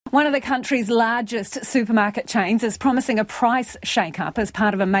One of the country's largest supermarket chains is promising a price shake-up as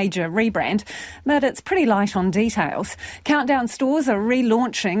part of a major rebrand, but it's pretty light on details. Countdown stores are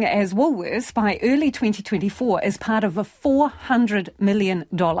relaunching as Woolworths by early 2024 as part of a $400 million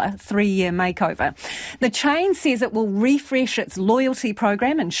three-year makeover. The chain says it will refresh its loyalty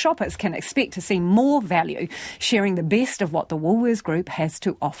program and shoppers can expect to see more value, sharing the best of what the Woolworths Group has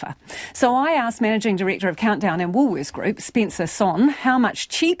to offer. So I asked Managing Director of Countdown and Woolworths Group, Spencer Sonn, how much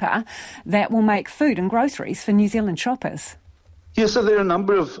cheaper that will make food and groceries for New Zealand shoppers. Yeah, so there are a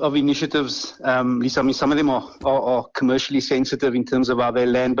number of initiatives, Lisa. I mean, some of them are commercially sensitive in terms of how they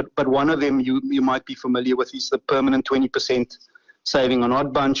land, but one of them you might be familiar with is the permanent 20% saving on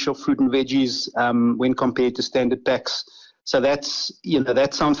Odd Bunch of fruit and veggies when compared to standard packs. So that's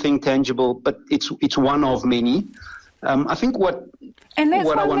something tangible, but it's one of many. I think And that's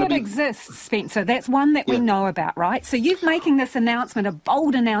one that exists, Spencer. That's one that we know about, right? So you're making this announcement, a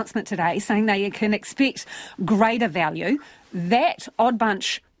bold announcement today, saying they can expect greater value. That Odd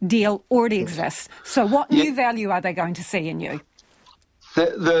Bunch deal already exists. So what new value are they going to see in you?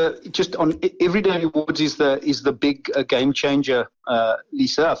 The just on Everyday Rewards is the big game changer,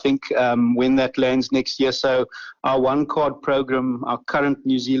 Lisa. I think when that lands next year. So our One Card program, our current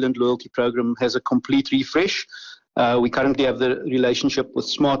New Zealand loyalty program, has a complete refresh. We currently have the relationship with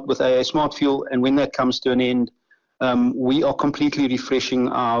AA Smart Fuel, and when that comes to an end, we are completely refreshing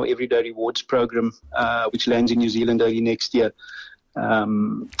our Everyday Rewards program, which lands in New Zealand early next year.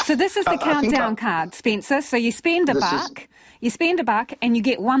 So this is the countdown card, Spencer. So you spend a buck and you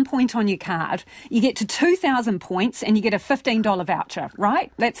get 1 point on your card. You get to 2,000 points and you get a $15 voucher,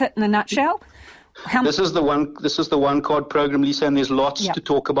 right? That's it in a nutshell. This is the One Card program, Lisa, and there's lots to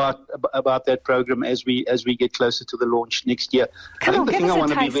talk about that program as we get closer to the launch next year.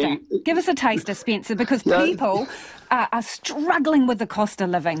 Give us a taster, Spencer, because people are struggling with the cost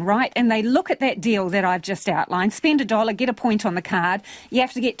of living, right? And they look at that deal that I've just outlined. Spend $1, get a point on the card. You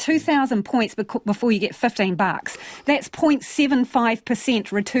have to get 2,000 points before you get $15. That's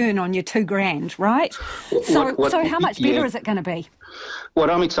 0.75% return on your $2,000, right? So how much better is it going to be? What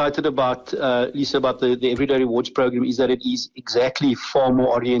I'm excited about, Lisa, about the Everyday Rewards program is that it is exactly far more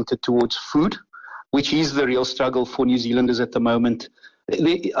oriented towards food, which is the real struggle for New Zealanders at the moment.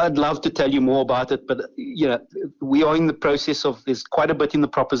 I'd love to tell you more about it, but we are in the process of, there's quite a bit in the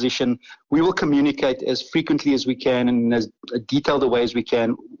proposition. We will communicate as frequently as we can and in as detailed a way as we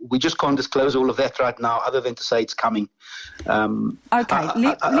can. We just can't disclose all of that right now other than to say it's coming. Let me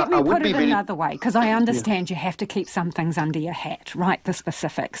put it another way, because I understand you have to keep some things under your hat, right, the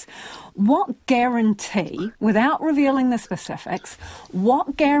specifics. What guarantee, without revealing the specifics,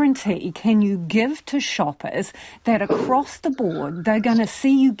 what guarantee can you give to shoppers that across the board they're going to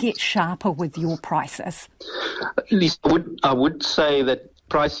see you get sharper with your prices? Lisa, I would say that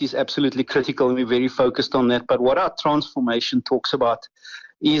price is absolutely critical and we're very focused on that. But what our transformation talks about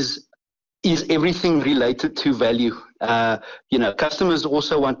is everything related to value. Customers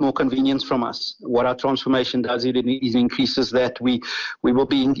also want more convenience from us. What our transformation does, it increases that. We will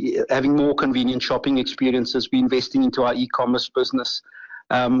be having more convenient shopping experiences. We're investing into our e-commerce business.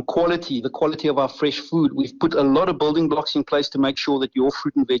 The quality of our fresh food. We've put a lot of building blocks in place to make sure that your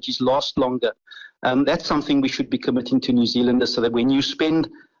fruit and veggies last longer. That's something we should be committing to New Zealanders, so that when you spend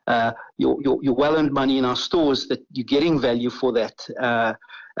your well-earned money in our stores, that you're getting value for that.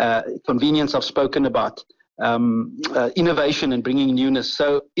 Convenience I've spoken about. Innovation and bringing newness.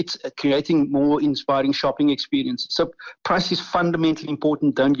 So it's creating more inspiring shopping experiences. So price is fundamentally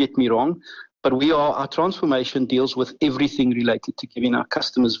important, don't get me wrong. But our transformation deals with everything related to giving our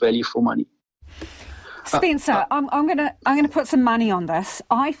customers value for money. Spencer, I'm going to put some money on this.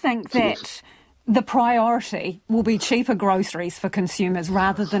 I think that the priority will be cheaper groceries for consumers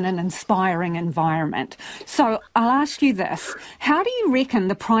rather than an inspiring environment. So I'll ask you this. How do you reckon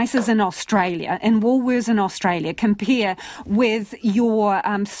the prices in Australia, in Woolworths in Australia, compare with your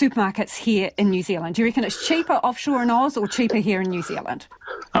supermarkets here in New Zealand? Do you reckon it's cheaper offshore in Oz or cheaper here in New Zealand?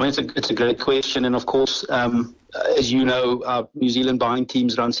 I mean, it's a great question. And of course, as you know, our New Zealand buying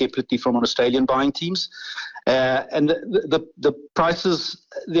teams run separately from our Australian buying teams. And the prices,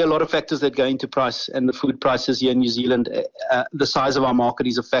 there are a lot of factors that go into price, and the food prices here in New Zealand. The size of our market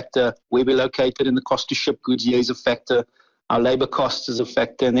is a factor. Where we're located and the cost to ship goods here is a factor. Our labour costs is a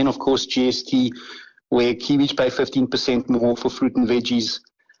factor. And then, of course, GST, where Kiwis pay 15% more for fruit and veggies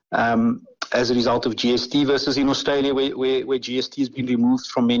as a result of GST versus in Australia where GST has been removed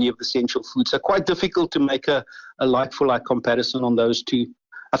from many of the essential foods. So quite difficult to make a like-for-like comparison on those two.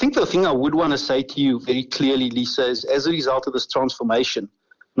 I think the thing I would want to say to you very clearly, Lisa, is as a result of this transformation,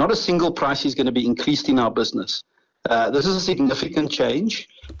 not a single price is going to be increased in our business. This is a significant change.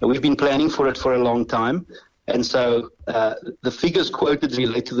 We've been planning for it for a long time. And so the figures quoted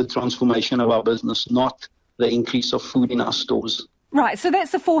relate to the transformation of our business, not the increase of food in our stores. Right, so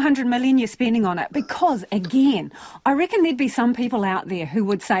that's the $400 million you're spending on it. Because, again, I reckon there'd be some people out there who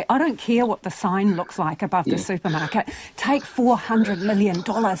would say, I don't care what the sign looks like above the supermarket. Take $400 million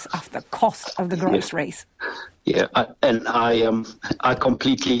off the cost of the groceries. Yeah, I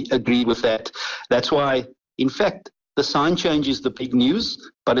completely agree with that. That's why, in fact, the sign change is the big news,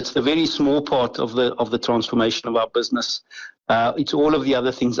 but it's the very small part of the transformation of our business. It's all of the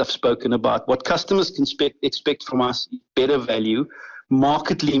other things I've spoken about. What customers can expect from us is better value,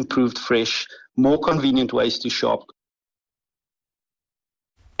 markedly improved fresh, more convenient ways to shop.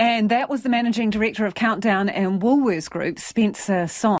 And that was the Managing Director of Countdown and Woolworths Group, Spencer Sonn.